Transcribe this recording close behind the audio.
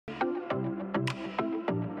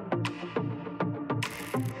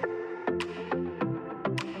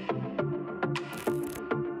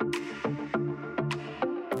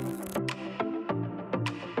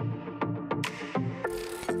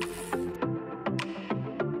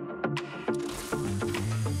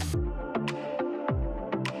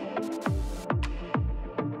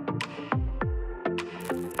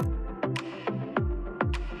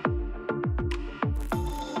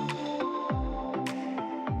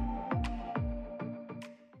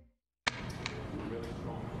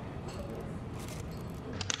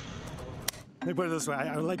Let me put it this way.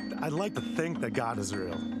 I'd like to think that God is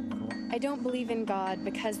real. I don't believe in God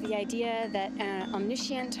because the idea that an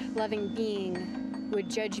omniscient, loving being would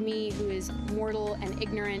judge me, who is mortal and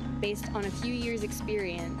ignorant, based on a few years'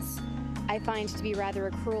 experience, I find to be rather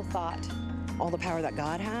a cruel thought. All the power that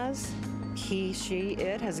God has, he, she,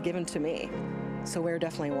 it has given to me. So we're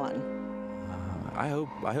definitely one. I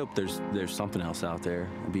hope there's something else out there.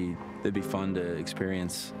 It'd be fun to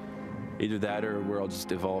experience either that or we're all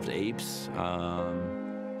just evolved apes.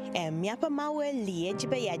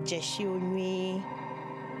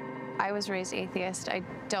 I was raised atheist. I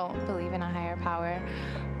don't believe in a higher power,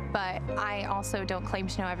 but I also don't claim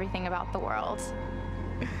to know everything about the world.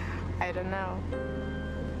 I don't know.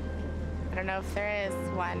 I don't know if there is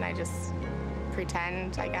one. I just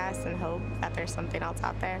pretend, I guess, and hope that there's something else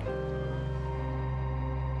out there.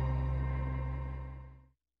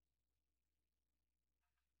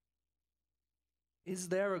 Is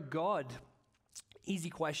there a God? Easy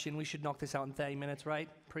question. We should knock this out in 30 minutes, right?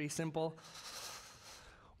 Pretty simple.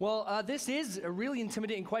 Well, this is a really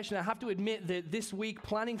intimidating question. I have to admit that this week,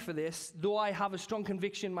 planning for this, though I have a strong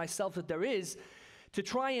conviction myself that there is, to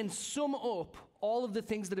try and sum up all of the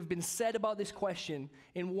things that have been said about this question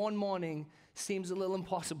in one morning seems a little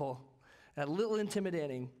impossible, a little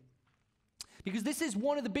intimidating. Because this is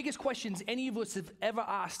one of the biggest questions any of us have ever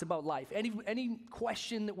asked about life. Any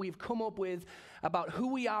question that we've come up with about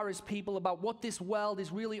who we are as people, about what this world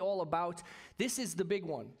is really all about, this is the big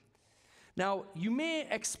one. Now, you may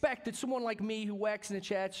expect that someone like me who works in a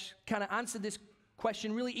church kind of answered this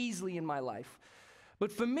question really easily in my life.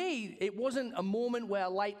 But for me, it wasn't a moment where a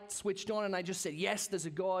light switched on and I just said, yes, there's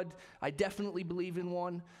a God. I definitely believe in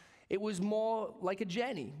one. It was more like a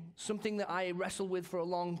journey, something that I wrestled with for a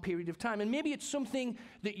long period of time. And maybe it's something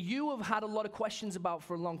that you have had a lot of questions about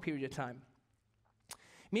for a long period of time.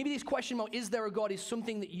 Maybe this question about is there a God is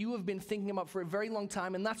something that you have been thinking about for a very long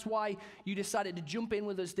time, and that's why you decided to jump in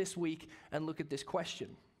with us this week and look at this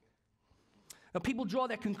question. Now, people draw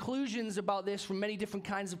their conclusions about this from many different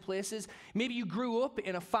kinds of places. Maybe you grew up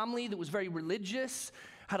in a family that was very religious,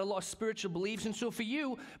 had a lot of spiritual beliefs, and so for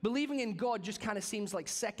you, believing in God just kind of seems like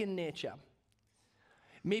second nature.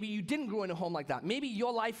 Maybe you didn't grow in a home like that. Maybe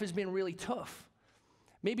your life has been really tough.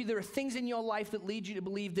 Maybe there are things in your life that lead you to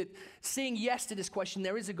believe that saying yes to this question,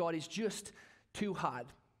 there is a God, is just too hard.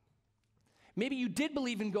 Maybe you did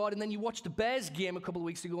believe in God and then you watched the Bears game a couple of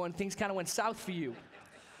weeks ago and things kind of went south for you.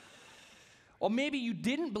 Or maybe you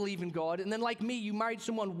didn't believe in God, and then like me, you married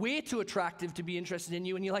someone way too attractive to be interested in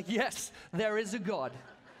you, and you're like, yes, there is a God.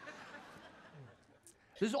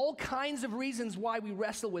 There's all kinds of reasons why we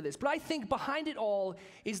wrestle with this, but I think behind it all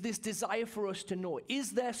is this desire for us to know,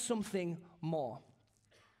 is there something more?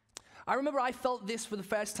 I remember I felt this for the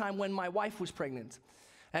first time when my wife was pregnant,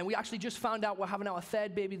 and we actually just found out we're having our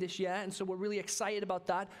third baby this year, and so we're really excited about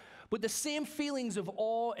that, but the same feelings of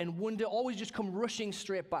awe and wonder always just come rushing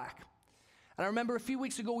straight back. And I remember a few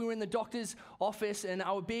weeks ago, we were in the doctor's office, and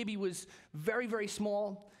our baby was very, very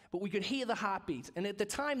small, but we could hear the heartbeat. And at the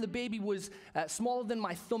time, the baby was smaller than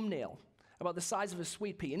my thumbnail, about the size of a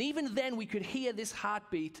sweet pea. And even then, we could hear this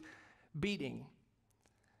heartbeat beating.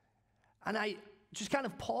 And I just kind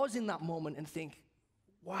of pause in that moment and think,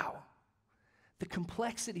 wow, the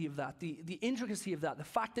complexity of that, the intricacy of that, the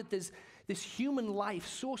fact that there's this human life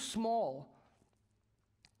so small,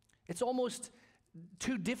 it's almost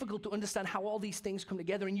too difficult to understand how all these things come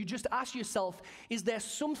together. And you just ask yourself, is there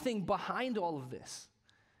something behind all of this?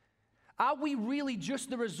 Are we really just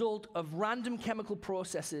the result of random chemical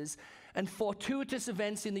processes and fortuitous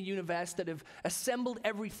events in the universe that have assembled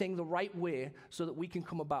everything the right way so that we can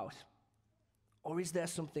come about? Or is there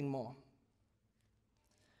something more?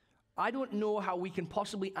 I don't know how we can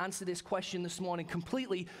possibly answer this question this morning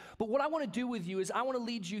completely, but what I want to do with you is I want to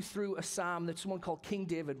lead you through a psalm that someone called King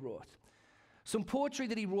David wrote. Some poetry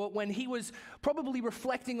that he wrote when he was probably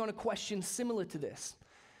reflecting on a question similar to this.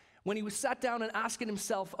 When he was sat down and asking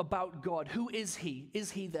himself about God, who is he?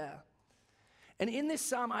 Is he there? And in this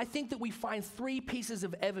psalm, I think that we find three pieces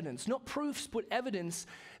of evidence, not proofs, but evidence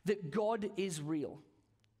that God is real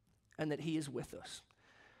and that he is with us.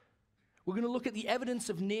 We're going to look at the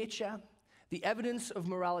evidence of nature, the evidence of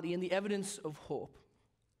morality, and the evidence of hope.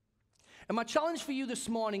 And my challenge for you this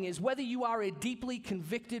morning is whether you are a deeply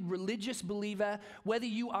convicted religious believer, whether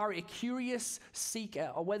you are a curious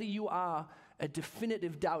seeker, or whether you are a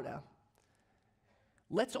definitive doubter,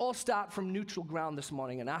 let's all start from neutral ground this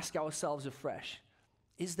morning and ask ourselves afresh,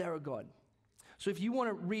 is there a God? So if you want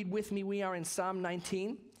to read with me, we are in Psalm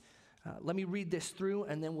 19. Let me read this through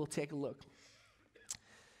and then we'll take a look.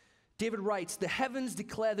 David writes, "The heavens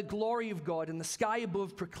declare the glory of God, and the sky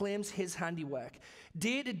above proclaims his handiwork.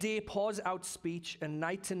 Day to day pours out speech, and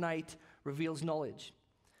night to night reveals knowledge.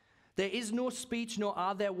 There is no speech, nor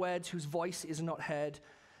are there words whose voice is not heard.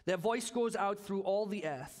 Their voice goes out through all the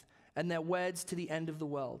earth, and their words to the end of the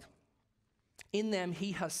world. In them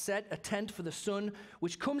he has set a tent for the sun,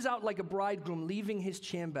 which comes out like a bridegroom leaving his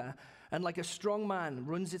chamber, and like a strong man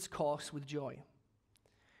runs its course with joy.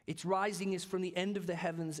 Its rising is from the end of the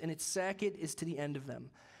heavens, and its circuit is to the end of them.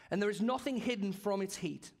 And there is nothing hidden from its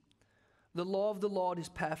heat. The law of the Lord is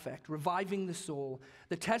perfect, reviving the soul.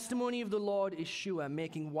 The testimony of the Lord is sure,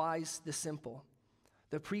 making wise the simple.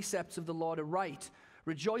 The precepts of the Lord are right,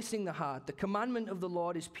 rejoicing the heart. The commandment of the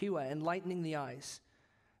Lord is pure, enlightening the eyes.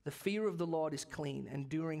 The fear of the Lord is clean,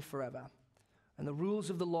 enduring forever. And the rules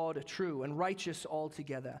of the Lord are true and righteous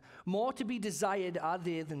altogether. More to be desired are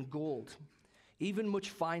they than gold, even much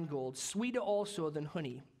fine gold, sweeter also than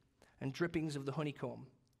honey and drippings of the honeycomb.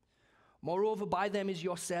 Moreover, by them is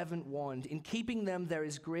your servant warned. In keeping them there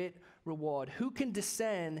is great reward. Who can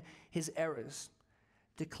discern his errors?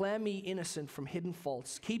 Declare me innocent from hidden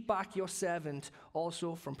faults. Keep back your servant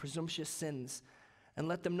also from presumptuous sins, and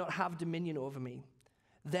let them not have dominion over me.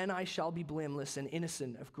 Then I shall be blameless and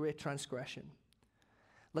innocent of great transgression.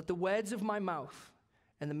 Let the words of my mouth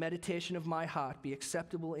and the meditation of my heart be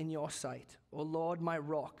acceptable in your sight, O Lord, my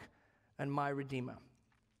rock and my redeemer."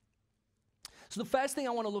 So the first thing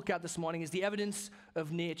I want to look at this morning is the evidence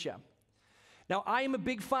of nature. Now, I am a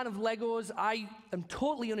big fan of Legos. I am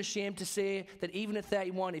totally unashamed to say that even at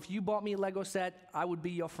 31, if you bought me a Lego set, I would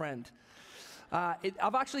be your friend.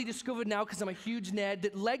 I've actually discovered now, because I'm a huge nerd,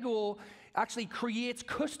 that Lego actually creates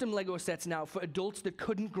custom Lego sets now for adults that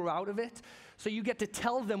couldn't grow out of it. So you get to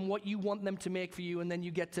tell them what you want them to make for you, and then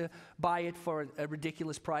you get to buy it for a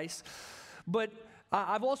ridiculous price. But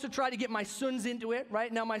I've also tried to get my sons into it,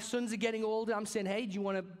 right? Now my sons are getting older. I'm saying, hey, do you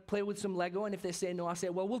want to play with some Lego? And if they say no, I say,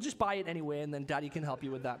 well, we'll just buy it anyway, and then Daddy can help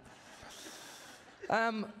you with that.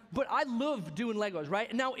 But I love doing Legos,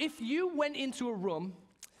 right? Now, if you went into a room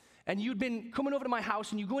and you'd been coming over to my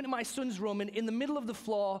house, and you go into my son's room, and in the middle of the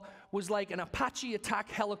floor was like an Apache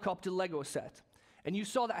attack helicopter Lego set, and you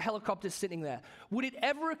saw that helicopter sitting there, would it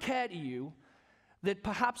ever occur to you that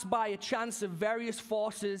perhaps by a chance of various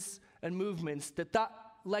forces and movements that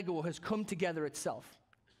Lego has come together itself?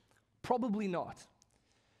 Probably not.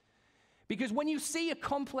 Because when you see a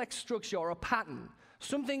complex structure or a pattern,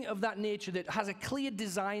 something of that nature that has a clear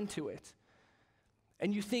design to it,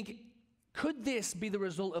 and you think, could this be the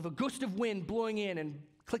result of a gust of wind blowing in and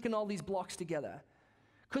clicking all these blocks together?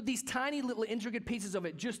 Could these tiny little intricate pieces of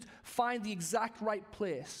it just find the exact right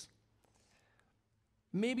place?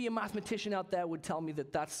 Maybe a mathematician out there would tell me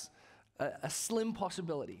that that's a slim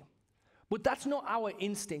possibility. But that's not our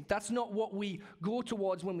instinct. That's not what we go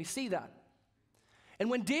towards when we see that. And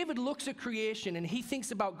when David looks at creation and he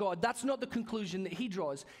thinks about God, that's not the conclusion that he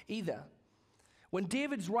draws either. When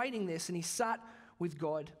David's writing this and he sat with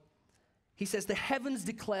God, he says, "The heavens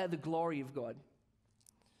declare the glory of God.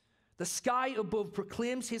 The sky above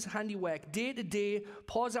proclaims his handiwork. Day to day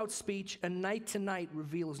pours out speech, and night to night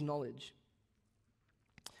reveals knowledge."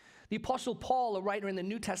 The Apostle Paul, a writer in the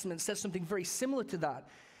New Testament, says something very similar to that.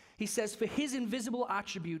 He says, "For his invisible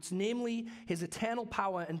attributes, namely his eternal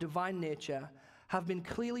power and divine nature, have been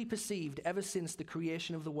clearly perceived ever since the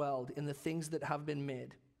creation of the world in the things that have been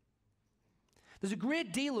made." There's a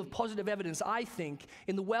great deal of positive evidence, I think,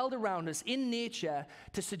 in the world around us, in nature,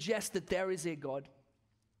 to suggest that there is a God.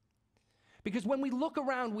 Because when we look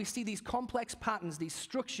around, we see these complex patterns, these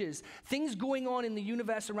structures, things going on in the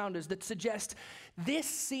universe around us that suggest this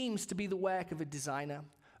seems to be the work of a designer,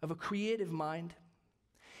 of a creative mind.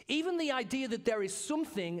 Even the idea that there is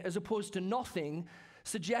something as opposed to nothing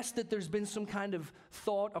suggests that there's been some kind of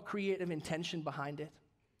thought or creative intention behind it.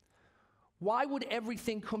 Why would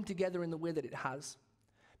everything come together in the way that it has?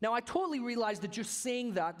 Now, I totally realize that just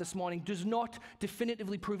saying that this morning does not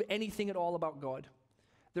definitively prove anything at all about God.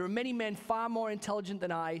 There are many men far more intelligent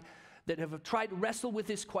than I that have tried to wrestle with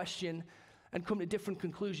this question and come to different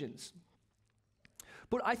conclusions.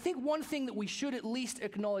 But I think one thing that we should at least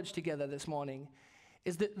acknowledge together this morning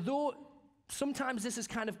is that though sometimes this is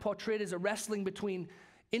kind of portrayed as a wrestling between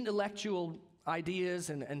intellectual ideas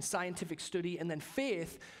and scientific study and then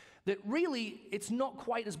faith, that really it's not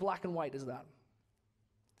quite as black and white as that.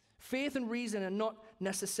 Faith and reason are not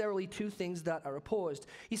necessarily two things that are opposed.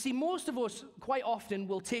 You see, most of us quite often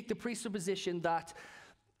will take the presupposition that,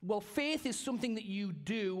 well, faith is something that you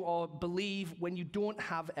do or believe when you don't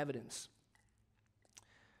have evidence.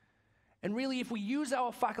 And really, if we use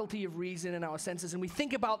our faculty of reason and our senses and we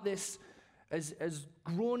think about this as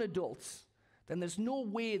grown adults, then there's no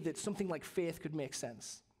way that something like faith could make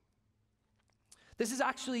sense. This is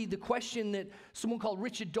actually the question that someone called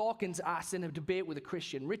Richard Dawkins asked in a debate with a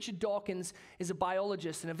Christian. Richard Dawkins is a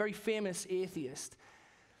biologist and a very famous atheist.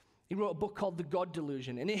 He wrote a book called The God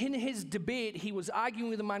Delusion. And in his debate, he was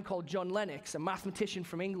arguing with a man called John Lennox, a mathematician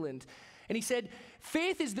from England. And he said,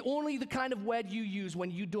 faith is only the kind of word you use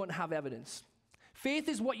when you don't have evidence. Faith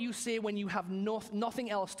is what you say when you have nothing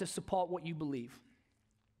else to support what you believe.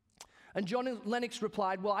 And John Lennox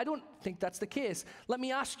replied, well, I don't think that's the case. Let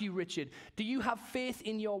me ask you, Richard, do you have faith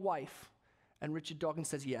in your wife? And Richard Dawkins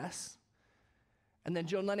says, yes. And then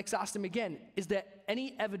John Lennox asked him again, is there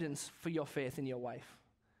any evidence for your faith in your wife?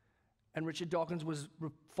 And Richard Dawkins was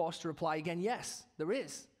forced to reply again, yes, there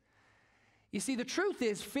is. You see, the truth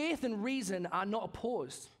is faith and reason are not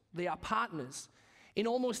opposed. They are partners. In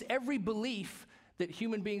almost every belief that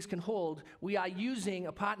human beings can hold, we are using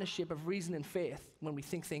a partnership of reason and faith when we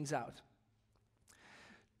think things out.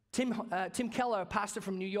 Tim Keller, a pastor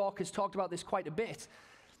from New York, has talked about this quite a bit.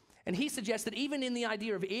 And he suggests that even in the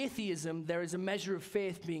idea of atheism, there is a measure of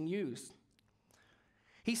faith being used.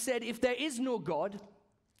 He said, if there is no God,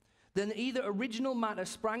 then either original matter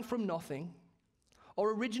sprang from nothing,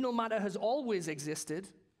 or original matter has always existed,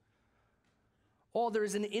 or there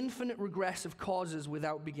is an infinite regress of causes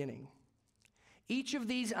without beginning. Each of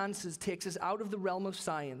these answers takes us out of the realm of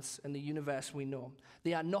science and the universe we know.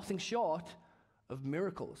 They are nothing short of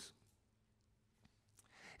miracles.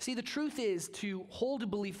 See, the truth is to hold a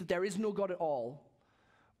belief that there is no God at all,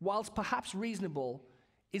 whilst perhaps reasonable,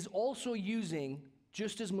 is also using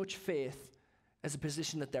just as much faith as a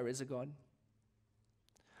position that there is a God.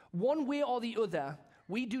 One way or the other,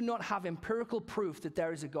 we do not have empirical proof that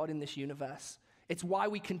there is a God in this universe. It's why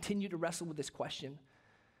we continue to wrestle with this question.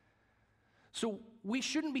 So we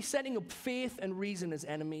shouldn't be setting up faith and reason as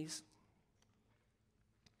enemies.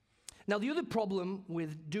 Now, the other problem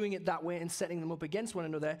with doing it that way and setting them up against one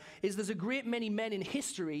another is there's a great many men in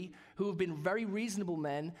history who have been very reasonable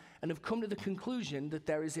men and have come to the conclusion that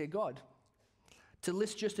there is a God. To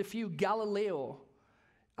list just a few, Galileo,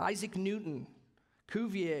 Isaac Newton,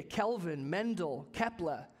 Cuvier, Kelvin, Mendel,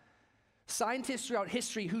 Kepler, scientists throughout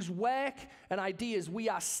history whose work and ideas we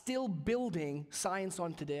are still building science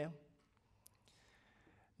on today.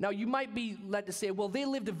 Now, you might be led to say, well, they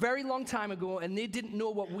lived a very long time ago and they didn't know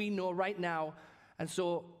what we know right now, and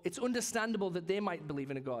so it's understandable that they might believe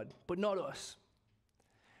in a God, but not us.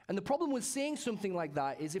 And the problem with saying something like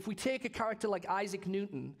that is if we take a character like Isaac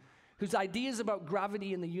Newton, whose ideas about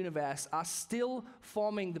gravity in the universe are still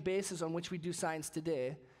forming the basis on which we do science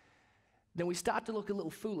today, then we start to look a little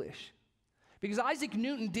foolish. Because Isaac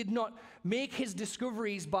Newton did not make his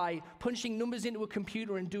discoveries by punching numbers into a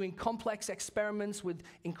computer and doing complex experiments with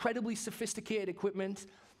incredibly sophisticated equipment.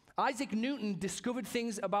 Isaac Newton discovered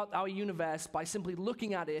things about our universe by simply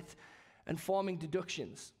looking at it and forming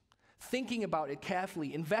deductions, thinking about it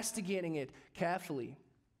carefully, investigating it carefully.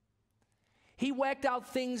 He worked out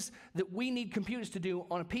things that we need computers to do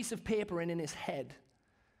on a piece of paper and in his head.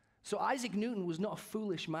 So Isaac Newton was not a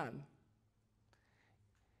foolish man.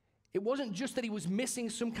 It wasn't just that he was missing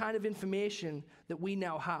some kind of information that we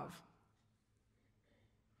now have.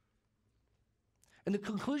 And the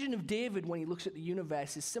conclusion of David when he looks at the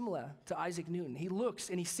universe is similar to Isaac Newton. He looks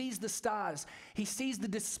and he sees the stars, he sees the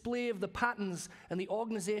display of the patterns and the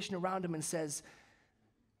organization around him and says,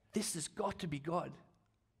 this has got to be God.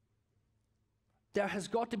 There has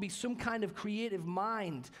got to be some kind of creative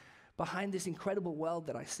mind behind this incredible world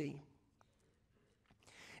that I see.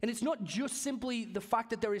 And it's not just simply the fact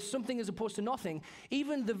that there is something as opposed to nothing.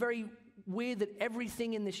 Even the very way that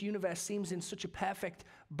everything in this universe seems in such a perfect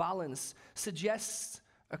balance suggests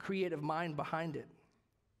a creative mind behind it.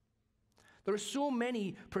 There are so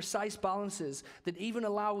many precise balances that even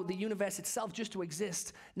allow the universe itself just to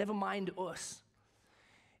exist, never mind us.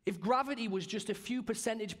 If gravity was just a few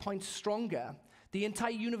percentage points stronger, the entire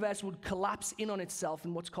universe would collapse in on itself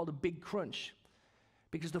in what's called a big crunch.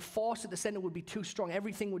 Because the force at the center would be too strong.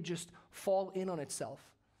 Everything would just fall in on itself.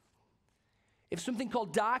 If something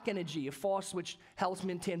called dark energy, a force which helps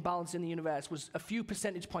maintain balance in the universe, was a few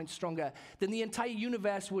percentage points stronger, then the entire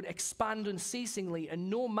universe would expand unceasingly and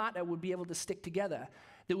no matter would be able to stick together.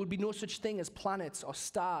 There would be no such thing as planets or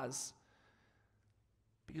stars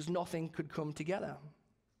because nothing could come together.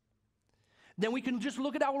 Then we can just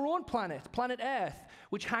look at our own planet, planet Earth,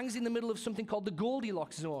 which hangs in the middle of something called the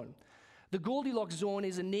Goldilocks zone. The Goldilocks zone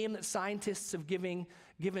is a name that scientists have given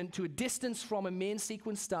to a distance from a main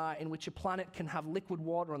sequence star in which a planet can have liquid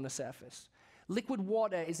water on the surface. Liquid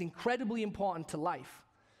water is incredibly important to life.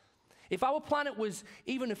 If our planet was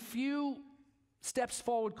even a few steps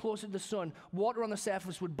forward closer to the sun, water on the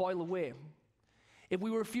surface would boil away. If we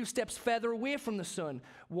were a few steps further away from the sun,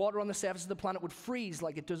 water on the surface of the planet would freeze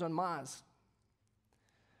like it does on Mars.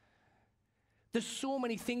 There's so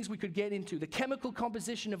many things we could get into. The chemical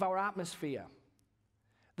composition of our atmosphere,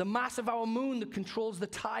 the mass of our moon that controls the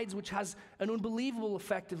tides, which has an unbelievable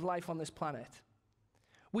effect of life on this planet.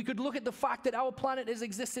 We could look at the fact that our planet has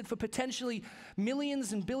existed for potentially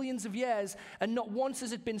millions and billions of years, and not once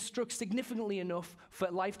has it been struck significantly enough for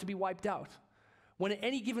life to be wiped out. When at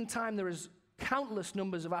any given time there is countless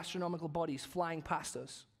numbers of astronomical bodies flying past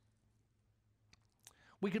us.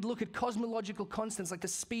 We could look at cosmological constants like the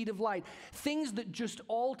speed of light, things that just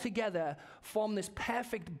all together form this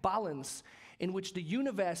perfect balance in which the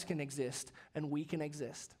universe can exist and we can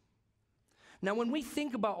exist. Now, when we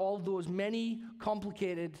think about all those many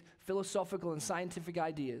complicated philosophical and scientific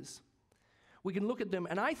ideas, we can look at them,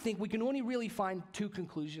 and I think we can only really find two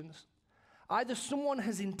conclusions. Either someone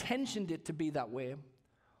has intentioned it to be that way,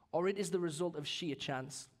 or it is the result of sheer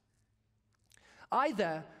chance.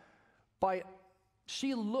 Either by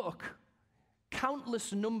sheer luck,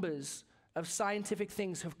 countless numbers of scientific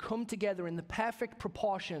things have come together in the perfect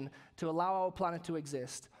proportion to allow our planet to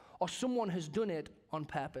exist, or someone has done it on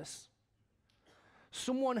purpose.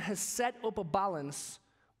 Someone has set up a balance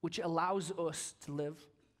which allows us to live.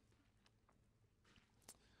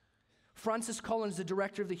 Francis Collins, the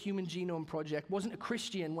director of the Human Genome Project, wasn't a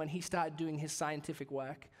Christian when he started doing his scientific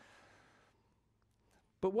work.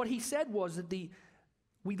 But what he said was that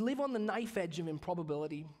we live on the knife edge of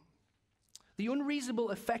improbability. The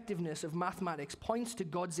unreasonable effectiveness of mathematics points to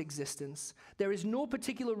God's existence. There is no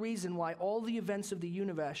particular reason why all the events of the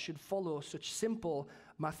universe should follow such simple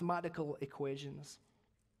mathematical equations.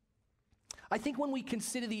 I think when we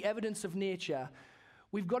consider the evidence of nature,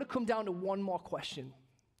 we've got to come down to one more question.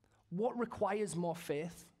 What requires more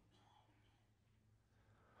faith?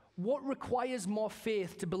 What requires more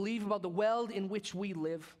faith to believe about the world in which we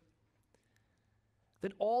live?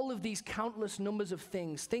 That all of these countless numbers of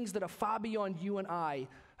things that are far beyond you and I,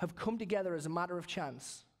 have come together as a matter of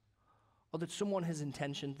chance, or that someone has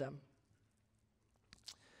intentioned them.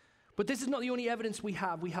 But this is not the only evidence we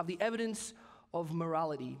have. We have the evidence of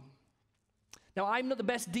morality. Now, I'm not the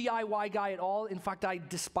best DIY guy at all. In fact, I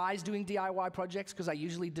despise doing DIY projects because I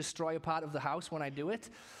usually destroy a part of the house when I do it.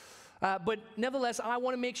 But nevertheless, I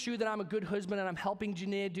want to make sure that I'm a good husband and I'm helping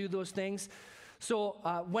Janae do those things. So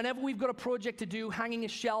whenever we've got a project to do, hanging a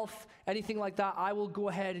shelf, anything like that, I will go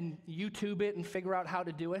ahead and YouTube it and figure out how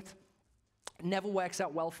to do it. It never works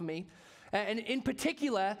out well for me. And in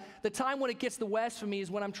particular, the time when it gets the worst for me is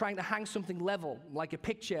when I'm trying to hang something level, like a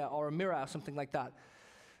picture or a mirror or something like that.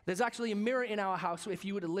 There's actually a mirror in our house, so if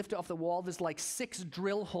you were to lift it off the wall, there's like 6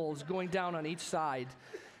 drill holes going down on each side,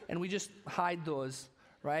 and we just hide those,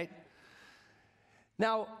 right?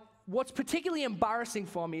 Now, what's particularly embarrassing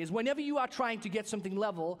for me is whenever you are trying to get something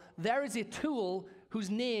level, there is a tool whose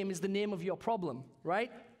name is the name of your problem,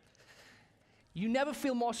 right? You never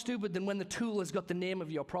feel more stupid than when the tool has got the name of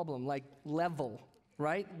your problem, like level,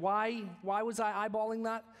 right? Why was I eyeballing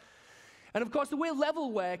that? And of course, the way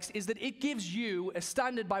level works is that it gives you a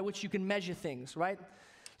standard by which you can measure things, right?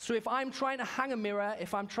 So if I'm trying to hang a mirror,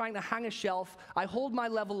 if I'm trying to hang a shelf, I hold my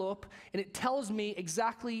level up, and it tells me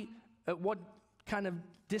exactly at what kind of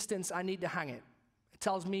distance I need to hang it. It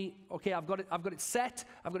tells me, okay, I've got it set,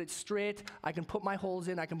 I've got it straight, I can put my holes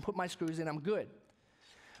in, I can put my screws in, I'm good.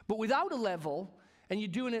 But without a level, and you're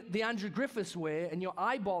doing it the Andrew Griffiths way, and you're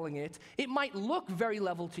eyeballing it, it might look very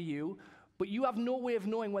level to you, but you have no way of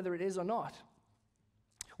knowing whether it is or not.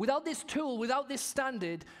 Without this tool, without this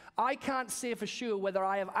standard, I can't say for sure whether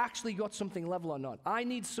I have actually got something level or not. I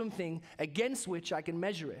need something against which I can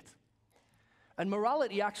measure it. And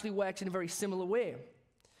morality actually works in a very similar way.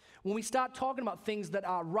 When we start talking about things that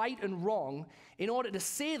are right and wrong, in order to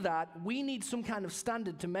say that, we need some kind of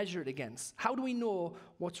standard to measure it against. How do we know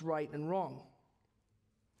what's right and wrong?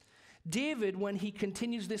 David, when he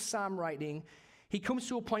continues this psalm writing, he comes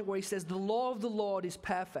to a point where he says, "The law of the Lord is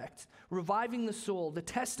perfect, reviving the soul. The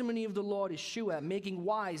testimony of the Lord is sure, making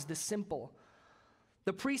wise the simple.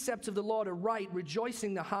 The precepts of the Lord are right,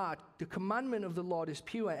 rejoicing the heart. The commandment of the Lord is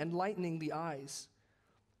pure, enlightening the eyes."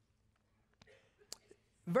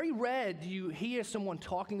 Very rare do you hear someone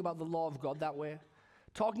talking about the law of God that way,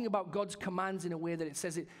 talking about God's commands in a way that it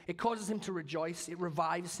says it causes him to rejoice, it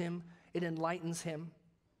revives him, it enlightens him.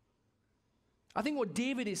 I think what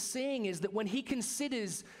David is saying is that when he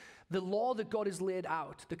considers the law that God has laid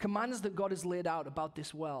out, the commands that God has laid out about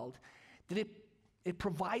this world, that it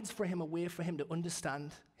provides for him a way for him to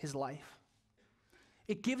understand his life.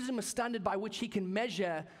 It gives him a standard by which he can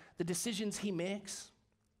measure the decisions he makes.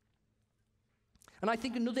 And I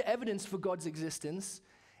think another evidence for God's existence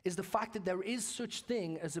is the fact that there is such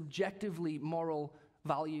thing as objectively moral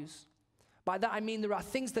values. By that I mean there are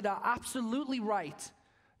things that are absolutely right,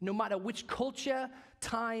 no matter which culture,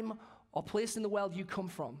 time, or place in the world you come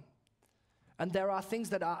from. And there are things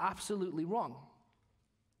that are absolutely wrong.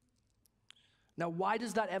 Now, why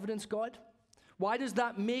does that evidence God? Why does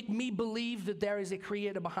that make me believe that there is a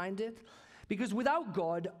creator behind it? Because without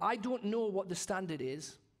God, I don't know what the standard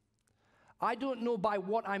is. I don't know by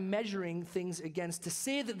what I'm measuring things against to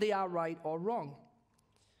say that they are right or wrong.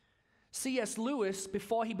 C.S. Lewis,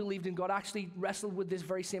 before he believed in God, actually wrestled with this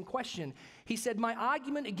very same question. He said, "My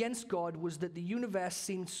argument against God was that the universe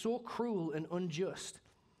seemed so cruel and unjust.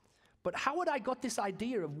 But how had I got this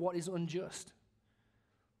idea of what is unjust?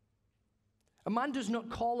 A man does not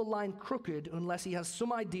call a line crooked unless he has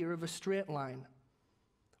some idea of a straight line.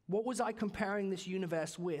 What was I comparing this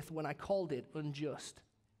universe with when I called it unjust?"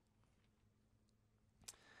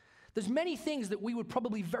 There's many things that we would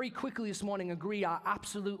probably very quickly this morning agree are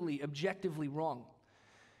absolutely, objectively wrong.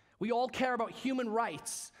 We all care about human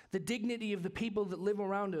rights, the dignity of the people that live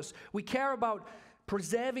around us. We care about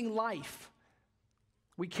preserving life.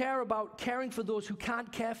 We care about caring for those who can't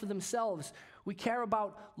care for themselves. We care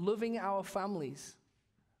about loving our families,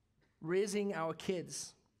 raising our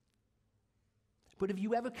kids. But have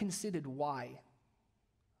you ever considered why?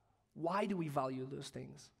 Why do we value those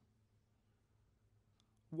things?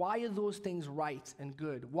 Why are those things right and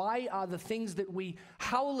good? Why are the things that we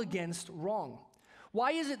howl against wrong?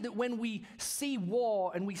 Why is it that when we see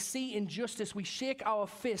war and we see injustice, we shake our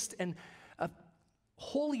fist and a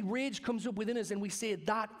holy rage comes up within us and we say,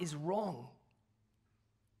 that is wrong?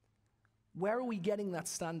 Where are we getting that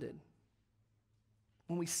standard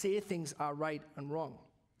when we say things are right and wrong?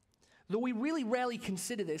 Though we really rarely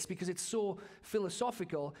consider this because it's so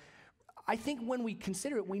philosophical, I think when we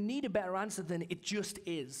consider it, we need a better answer than it just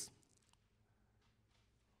is.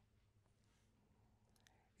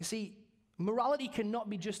 You see, morality cannot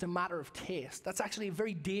be just a matter of taste. That's actually a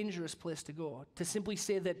very dangerous place to go, to simply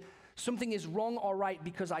say that something is wrong or right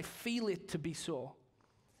because I feel it to be so.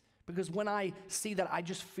 Because when I see that, I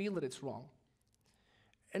just feel that it's wrong.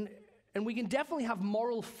 And we can definitely have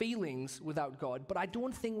moral feelings without God, but I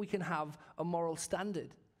don't think we can have a moral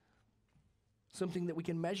standard, something that we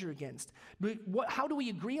can measure against. How do we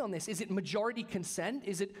agree on this? Is it majority consent?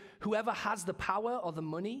 Is it whoever has the power or the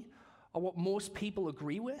money, or what most people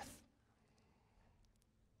agree with?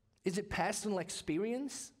 Is it personal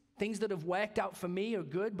experience? Things that have worked out for me are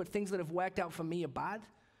good, but things that have worked out for me are bad?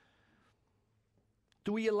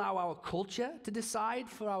 Do we allow our culture to decide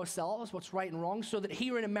for ourselves what's right and wrong, so that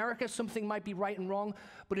here in America something might be right and wrong,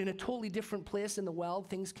 but in a totally different place in the world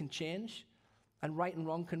things can change and right and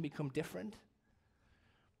wrong can become different?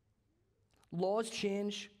 Laws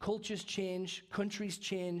change, cultures change, countries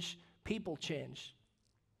change, people change.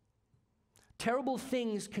 Terrible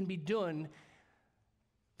things can be done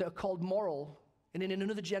that are called moral, and in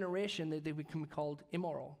another generation they can be called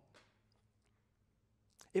immoral.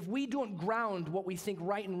 If we don't ground what we think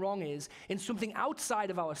right and wrong is in something outside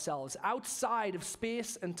of ourselves, outside of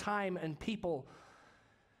space and time and people,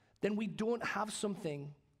 then we don't have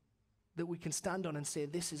something that we can stand on and say,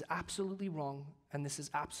 this is absolutely wrong and this is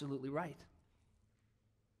absolutely right.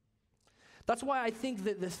 That's why I think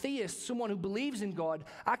that the theist, someone who believes in God,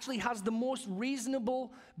 actually has the most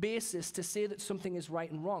reasonable basis to say that something is right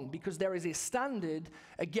and wrong, because there is a standard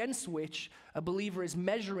against which a believer is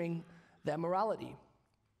measuring their morality.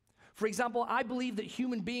 For example, I believe that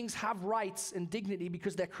human beings have rights and dignity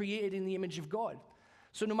because they're created in the image of God.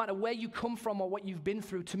 So no matter where you come from or what you've been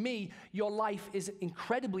through, to me, your life is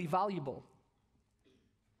incredibly valuable.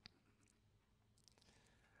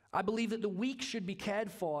 I believe that the weak should be cared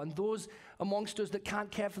for, and those amongst us that can't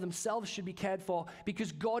care for themselves should be cared for,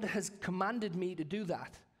 because God has commanded me to do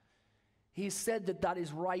that. He has said that that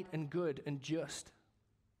is right and good and just.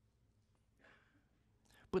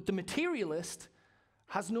 But the materialist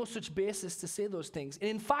has no such basis to say those things. And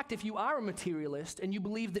in fact, if you are a materialist and you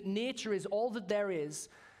believe that nature is all that there is,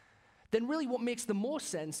 then really what makes the most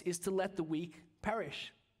sense is to let the weak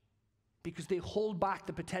perish, because they hold back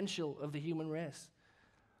the potential of the human race.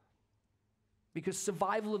 Because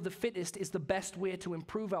survival of the fittest is the best way to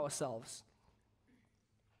improve ourselves.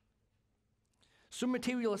 Some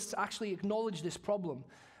materialists actually acknowledge this problem.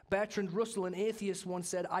 Bertrand Russell, an atheist, once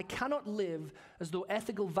said, "I cannot live as though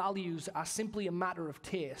ethical values are simply a matter of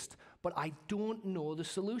taste, but I don't know the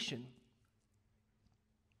solution."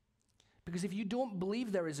 Because if you don't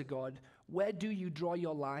believe there is a God, where do you draw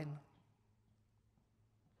your line?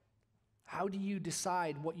 How do you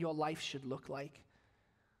decide what your life should look like?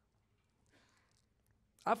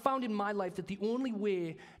 I've found in my life that the only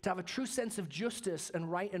way to have a true sense of justice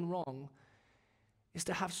and right and wrong is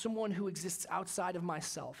to have someone who exists outside of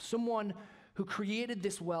myself, someone who created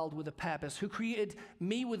this world with a purpose, who created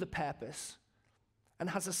me with a purpose, and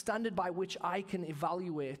has a standard by which I can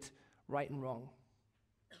evaluate right and wrong.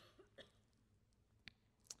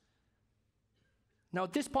 Now,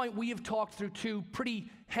 at this point, we have talked through two pretty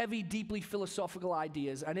heavy, deeply philosophical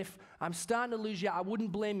ideas, and if I'm starting to lose you, I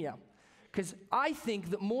wouldn't blame you. Because I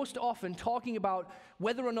think that most often talking about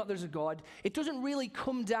whether or not there's a God, it doesn't really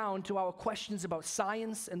come down to our questions about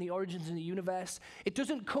science and the origins of the universe. It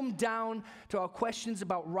doesn't come down to our questions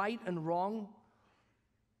about right and wrong.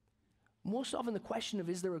 Most often the question of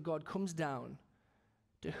is there a God comes down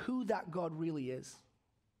to who that God really is.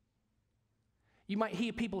 You might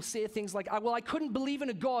hear people say things like, well, I couldn't believe in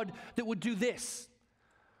a God that would do this.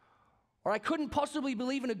 Or I couldn't possibly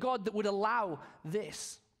believe in a God that would allow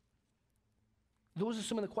this. Those are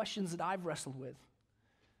some of the questions that I've wrestled with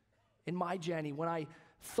in my journey. When I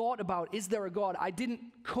thought about, is there a God? I didn't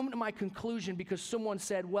come to my conclusion because someone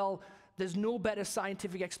said, well, there's no better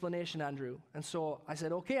scientific explanation, Andrew. And so I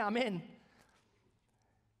said, okay, I'm in.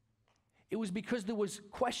 It was because there was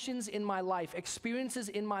questions in my life, experiences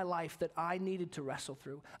in my life that I needed to wrestle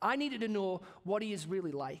through. I needed to know what he is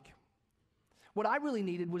really like. What I really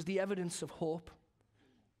needed was the evidence of hope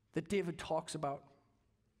that David talks about.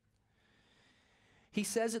 He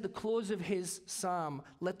says at the close of his psalm,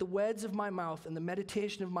 let the words of my mouth and the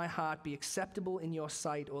meditation of my heart be acceptable in your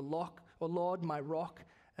sight, O Lord, my rock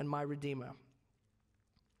and my redeemer.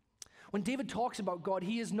 When David talks about God,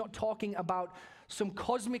 he is not talking about some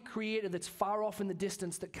cosmic creator that's far off in the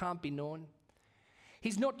distance that can't be known.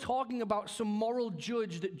 He's not talking about some moral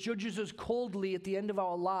judge that judges us coldly at the end of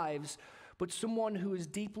our lives, but someone who is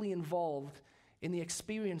deeply involved in the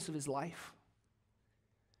experience of his life.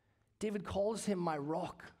 David calls him my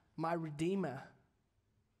rock, my redeemer.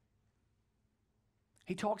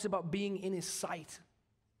 He talks about being in his sight,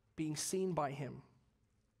 being seen by him.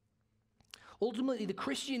 Ultimately, the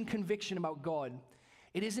Christian conviction about God,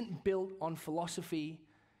 it isn't built on philosophy.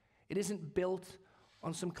 It isn't built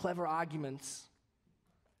on some clever arguments.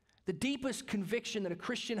 The deepest conviction that a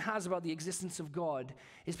Christian has about the existence of God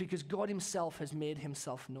is because God himself has made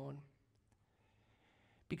himself known.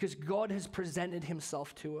 Because God has presented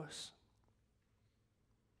himself to us.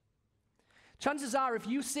 Chances are, if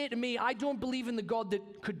you say to me, I don't believe in the God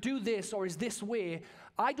that could do this or is this way,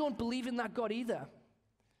 I don't believe in that God either.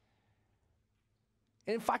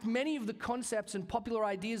 And in fact, many of the concepts and popular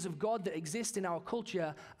ideas of God that exist in our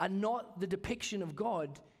culture are not the depiction of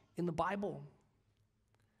God in the Bible.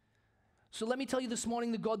 So let me tell you this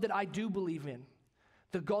morning the God that I do believe in,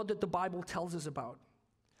 the God that the Bible tells us about.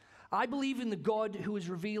 I believe in the God who is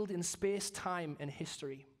revealed in space, time, and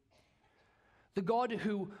history. The God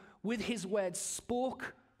who, with his words,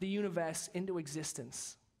 spoke the universe into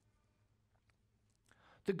existence.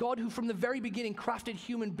 The God who from the very beginning crafted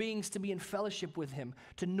human beings to be in fellowship with him,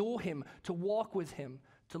 to know him, to walk with him,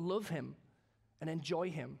 to love him, and enjoy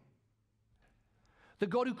him. The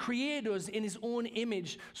God who created us in his own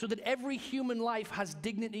image so that every human life has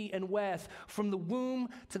dignity and worth, from the womb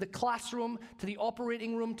to the classroom, to the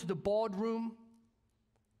operating room, to the boardroom.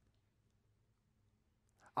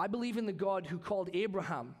 I believe in the God who called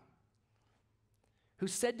Abraham, who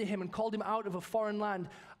said to him and called him out of a foreign land,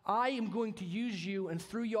 I am going to use you and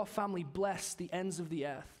through your family bless the ends of the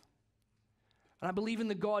earth. And I believe in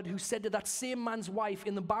the God who said to that same man's wife,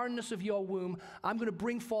 in the barrenness of your womb, I'm going to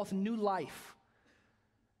bring forth new life,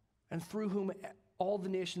 and through whom all the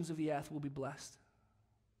nations of the earth will be blessed.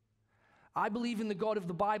 I believe in the God of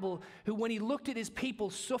the Bible who, when he looked at his people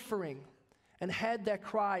suffering and heard their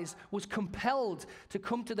cries, was compelled to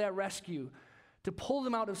come to their rescue, to pull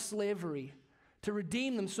them out of slavery, to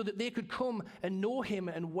redeem them so that they could come and know him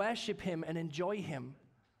and worship him and enjoy him.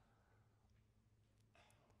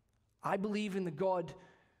 I believe in the God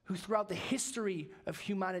who throughout the history of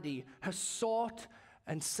humanity has sought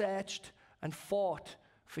and searched and fought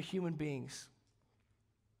for human beings.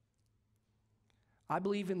 I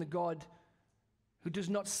believe in the God who does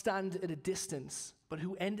not stand at a distance, but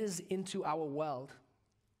who enters into our world,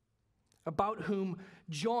 about whom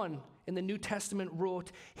John in the New Testament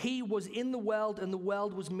wrote, he was in the world and the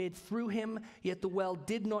world was made through him, yet the world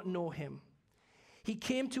did not know him. He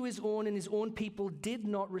came to his own and his own people did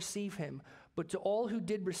not receive him, but to all who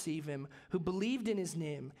did receive him, who believed in his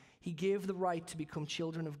name, he gave the right to become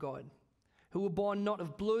children of God, who were born not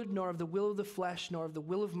of blood, nor of the will of the flesh, nor of the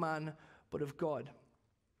will of man, but of God.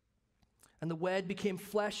 And the Word became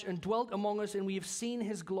flesh and dwelt among us, and we have seen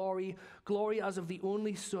his glory, glory as of the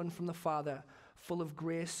only Son from the Father, full of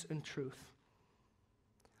grace and truth.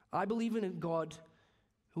 I believe in a God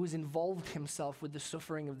who has involved himself with the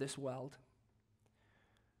suffering of this world,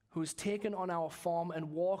 who has taken on our form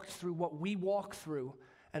and walked through what we walk through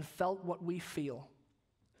and felt what we feel.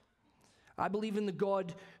 I believe in the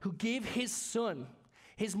God who gave his son,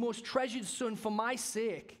 his most treasured son, for my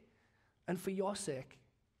sake and for your sake,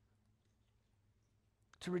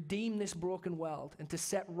 to redeem this broken world and to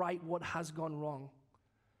set right what has gone wrong.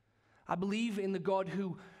 I believe in the God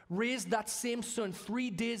who raised that same son 3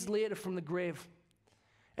 days later from the grave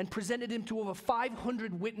and presented him to over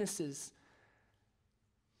 500 witnesses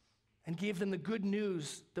and gave them the good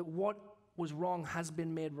news that what was wrong has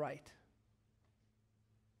been made right,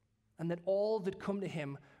 and that all that come to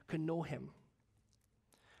him can know him.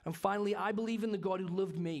 And finally, I believe in the God who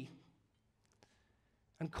loved me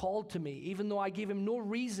and called to me, even though I gave him no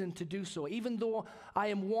reason to do so, even though I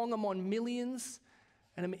am one among millions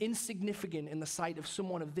and am insignificant in the sight of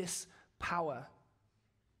someone of this power.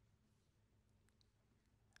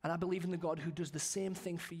 And I believe in the God who does the same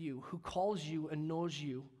thing for you, who calls you and knows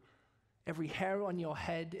you, every hair on your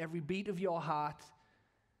head, every beat of your heart,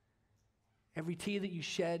 every tear that you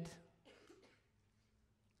shed.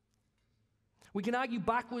 We can argue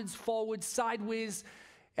backwards, forwards, sideways,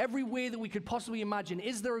 every way that we could possibly imagine.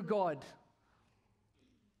 Is there a God?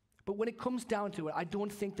 But when it comes down to it, I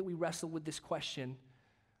don't think that we wrestle with this question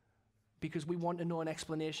because we want to know an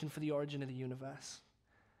explanation for the origin of the universe.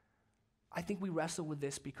 I think we wrestle with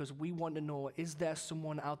this because we want to know, is there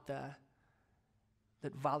someone out there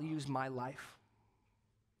that values my life?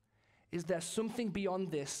 Is there something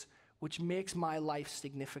beyond this which makes my life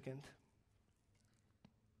significant?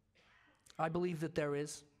 I believe that there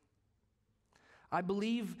is. I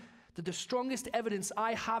believe that the strongest evidence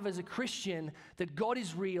I have as a Christian that God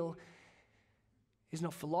is real is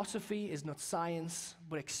not philosophy, is not science,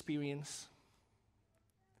 but experience.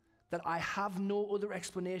 That I have no other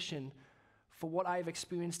explanation for what I have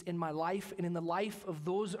experienced in my life and in the life of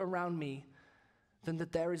those around me than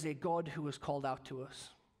that there is a God who has called out to us,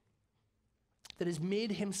 that has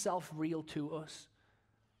made himself real to us.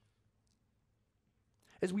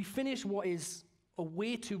 As we finish what is a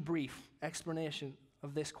way too brief explanation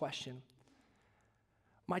of this question,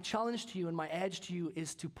 my challenge to you and my edge to you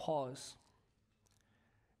is to pause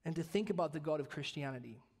and to think about the God of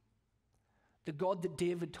Christianity, the God that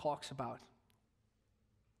David talks about,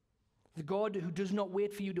 the God who does not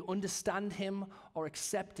wait for you to understand him or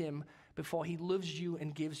accept him before he loves you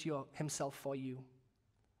and gives himself for you.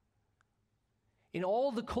 In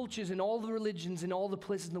all the cultures, in all the religions, in all the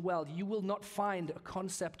places in the world, you will not find a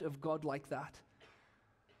concept of God like that.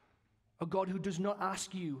 A God who does not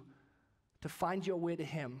ask you to find your way to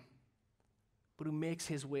him, but who makes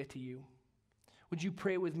his way to you. Would you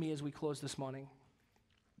pray with me as we close this morning?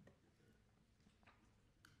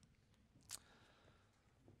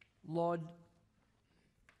 Lord,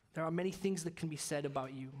 there are many things that can be said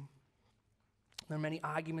about you. There are many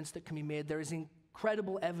arguments that can be made. There is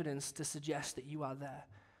incredible evidence to suggest that you are there.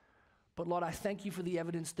 But Lord, I thank you for the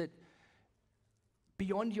evidence that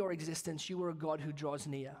beyond your existence, you are a God who draws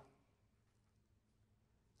near.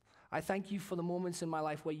 I thank you for the moments in my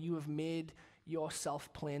life where you have made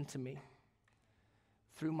yourself plain to me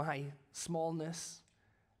through my smallness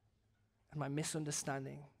and my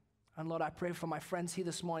misunderstanding. And Lord, I pray for my friends here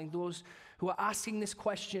this morning, those who are asking this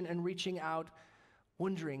question and reaching out,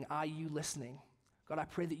 wondering, are you listening? God, I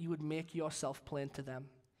pray that you would make yourself plain to them.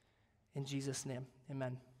 In Jesus' name,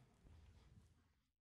 amen.